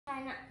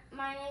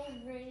My name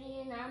is Brady,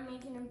 and I'm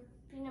making a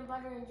peanut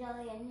butter and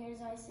jelly. And here's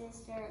my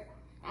sister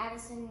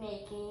Addison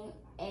making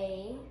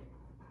a.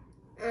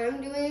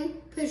 I'm doing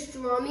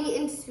pastrami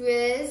and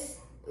Swiss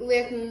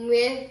with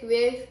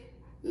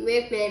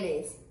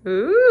mayonnaise.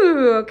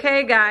 Ooh,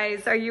 okay,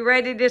 guys. Are you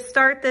ready to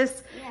start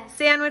this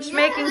sandwich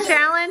making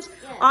challenge?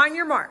 Yes. On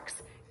your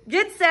marks.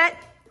 Get set,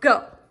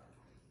 go.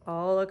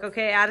 Oh, look,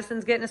 okay,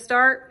 Addison's getting a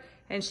start,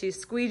 and she's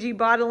squeegee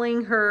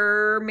bottling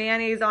her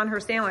mayonnaise on her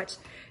sandwich.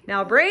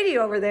 Now, Brady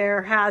over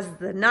there has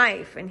the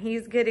knife, and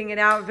he's getting it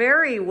out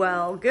very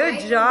well.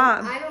 Good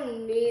job. I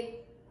don't need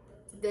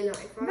the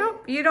knife, right?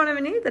 Nope, you don't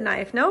even need the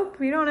knife.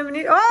 Nope, you don't even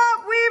need.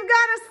 Oh, we've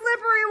got a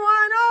slippery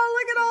one. Oh,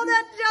 look at all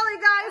that jelly,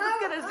 guys. It's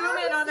gonna zoom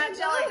in on that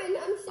jelly.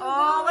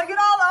 Oh, look at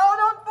all the. Oh,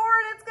 don't pour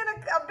it. It's gonna.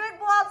 A big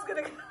blob's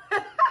gonna.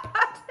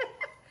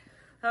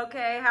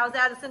 Okay, how's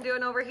Addison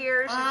doing over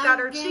here? She's got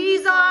her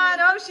cheese on.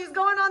 Oh, she's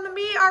going on the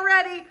meat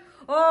already.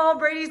 Oh,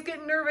 Brady's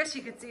getting nervous.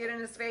 You can see it in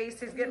his face.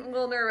 He's getting a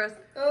little nervous.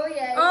 Oh,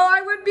 yeah. Oh, I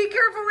would be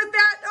careful with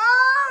that.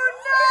 Oh,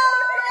 no!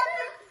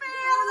 Epic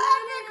fail!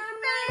 Epic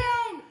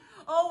fail!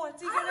 Oh,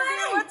 what's he gonna do?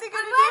 What's he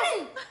gonna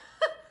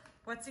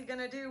do? What's he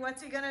gonna do?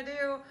 What's he gonna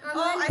do?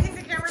 Oh, I think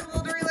the camera's a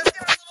little dirty. Let's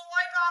give it a little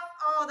wipe off.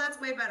 Oh,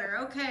 that's way better.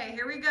 Okay,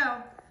 here we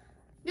go.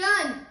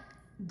 Done.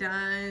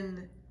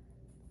 Done.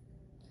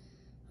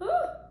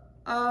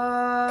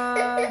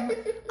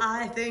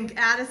 I think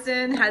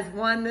Addison has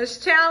won this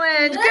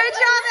challenge. Good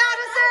job,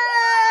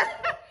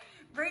 Addison!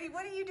 Brady,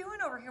 what are you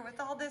doing over here with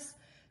all this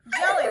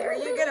jelly? Are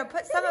you gonna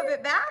put some of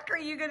it back? Or are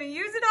you gonna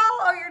use it all?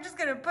 Oh, you're just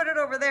gonna put it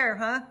over there,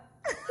 huh?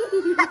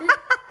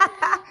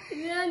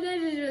 Yeah,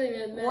 this is really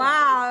good.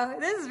 Wow,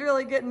 this is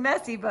really getting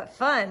messy, but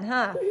fun,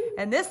 huh?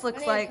 And this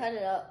looks like... Cut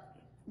it up.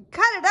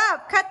 Cut it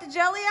up. Cut the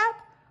jelly up?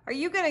 Are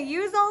you gonna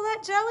use all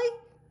that jelly?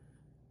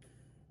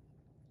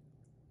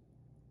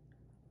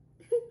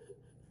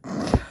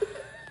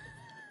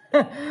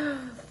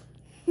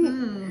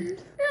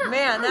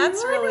 Man,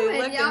 that's really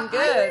looking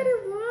good.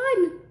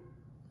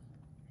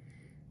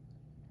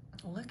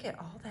 Look at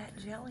all that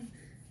jelly.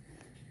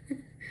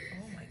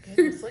 Oh my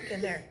goodness, look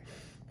in there.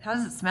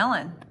 How's it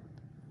smelling?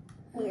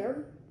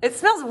 Weird. It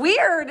smells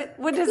weird.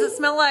 What does it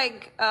smell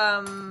like?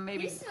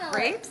 Maybe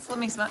grapes? Let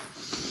me smell.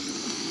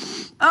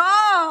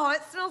 Oh,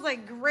 it smells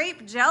like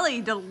grape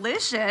jelly.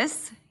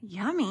 Delicious.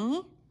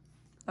 Yummy.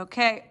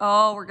 Okay.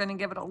 Oh, we're going to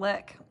give it a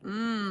lick.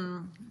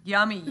 Mmm.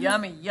 Yummy,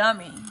 yummy,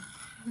 yummy.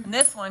 And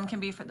this one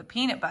can be for the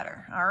peanut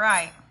butter. All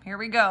right. Here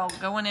we go.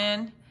 Going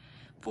in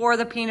for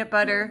the peanut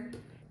butter.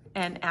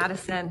 And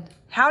Addison,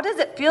 how does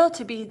it feel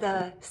to be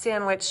the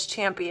sandwich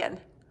champion?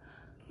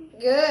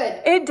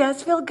 Good. It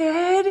does feel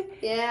good?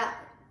 Yeah.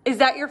 Is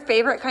that your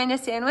favorite kind of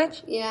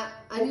sandwich? Yeah.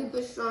 I do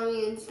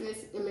pastrami and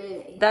Swiss and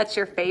mayonnaise. That's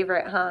your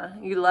favorite, huh?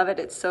 You love it.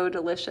 It's so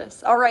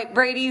delicious. All right,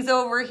 Brady's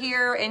over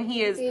here, and he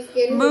has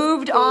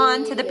moved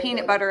on to the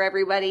peanut butter,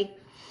 everybody.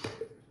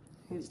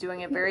 He's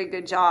doing a very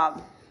good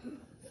job.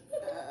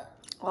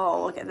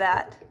 Oh, look at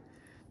that.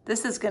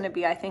 This is going to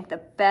be, I think,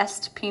 the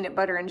best peanut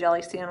butter and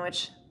jelly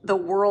sandwich the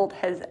world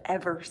has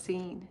ever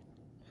seen.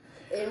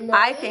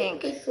 I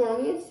think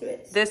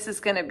this is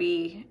going to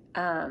be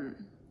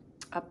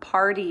a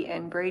party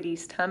in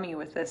Brady's tummy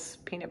with this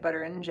peanut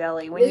butter and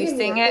jelly. When you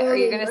sing it, are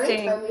you going to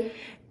sing,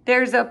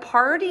 "There's a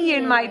party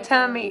in my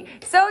tummy,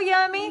 so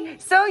yummy,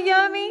 so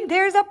yummy.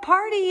 There's a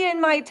party in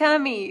my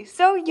tummy,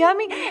 so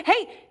yummy."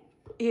 Hey,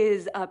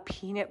 is a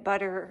peanut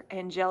butter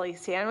and jelly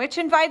sandwich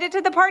invited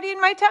to the party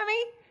in my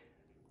tummy?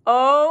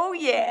 Oh,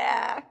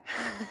 yeah.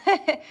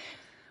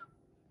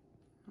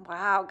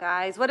 Wow,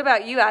 guys. What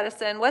about you,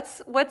 Addison?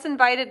 What's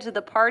invited to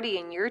the party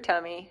in your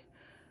tummy?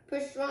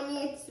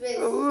 Pastrami and Swiss.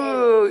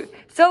 Ooh,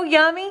 so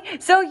yummy,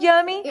 so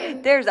yummy.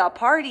 There's a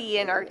party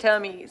in our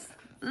tummies.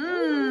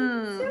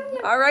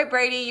 Mmm. All right,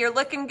 Brady, you're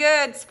looking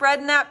good.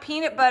 Spreading that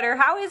peanut butter.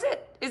 How is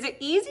it? Is it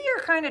easy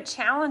or kind of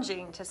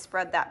challenging to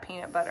spread that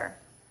peanut butter?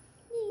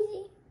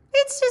 Easy.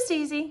 It's just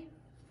easy.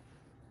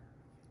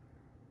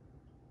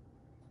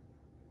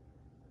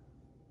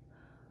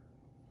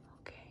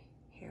 Okay,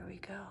 here we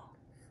go.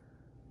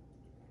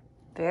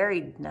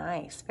 Very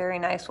nice, very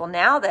nice. Well,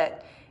 now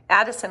that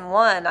Addison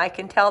won, I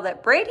can tell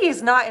that Brady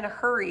is not in a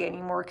hurry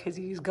anymore because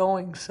he's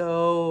going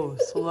so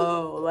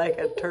slow like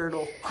a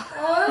turtle.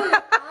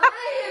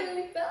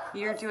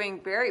 You're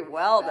doing very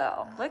well,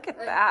 though. Look at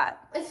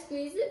that. I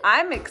squeeze it.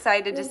 I'm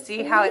excited to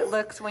see how it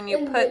looks when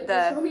you put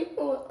the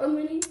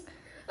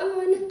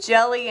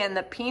jelly and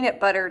the peanut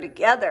butter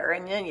together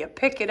and then you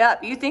pick it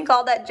up. You think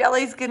all that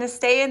jelly's going to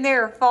stay in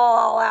there or fall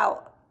all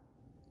out?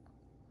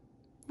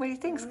 What do you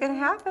think's going to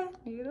happen?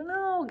 You don't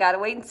know. Got to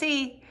wait and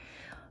see.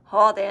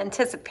 Oh, the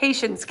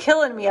anticipation's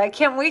killing me. I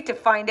can't wait to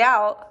find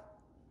out.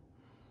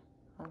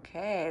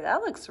 Okay,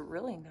 that looks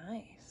really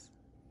nice.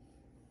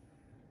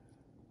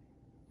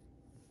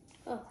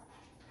 Oh.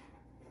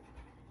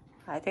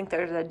 I think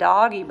there's a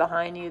doggy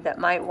behind you that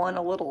might want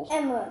a little...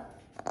 Emma.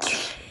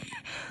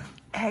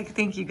 I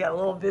think you got a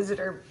little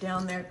visitor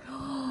down there.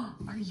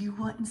 Are you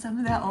wanting some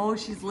of that? Oh,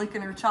 she's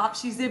licking her chops.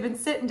 She's been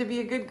sitting to be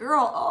a good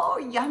girl. Oh,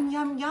 yum,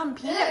 yum, yum.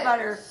 Peanut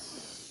butter.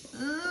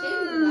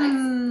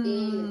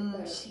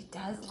 Mmm. She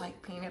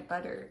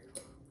butter.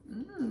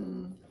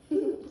 Mmm.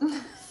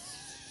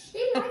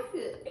 She likes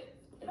it.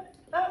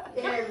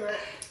 Very much.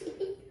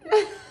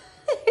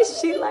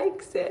 She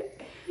likes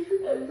it.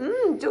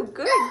 Mmm, so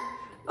good.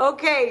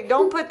 Okay,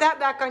 don't put that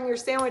back on your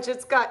sandwich.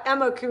 It's got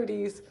Emma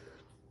cooties.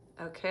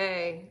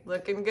 Okay,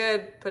 looking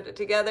good. Put it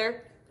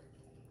together.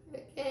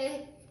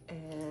 Okay.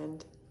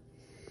 And,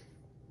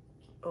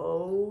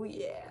 oh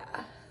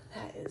yeah,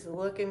 that is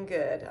looking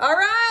good. All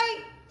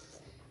right.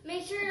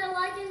 Make sure to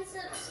like and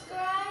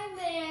subscribe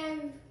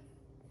and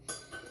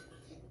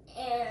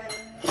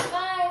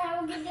bye.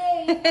 Have a good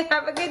day.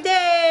 Have a good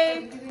day.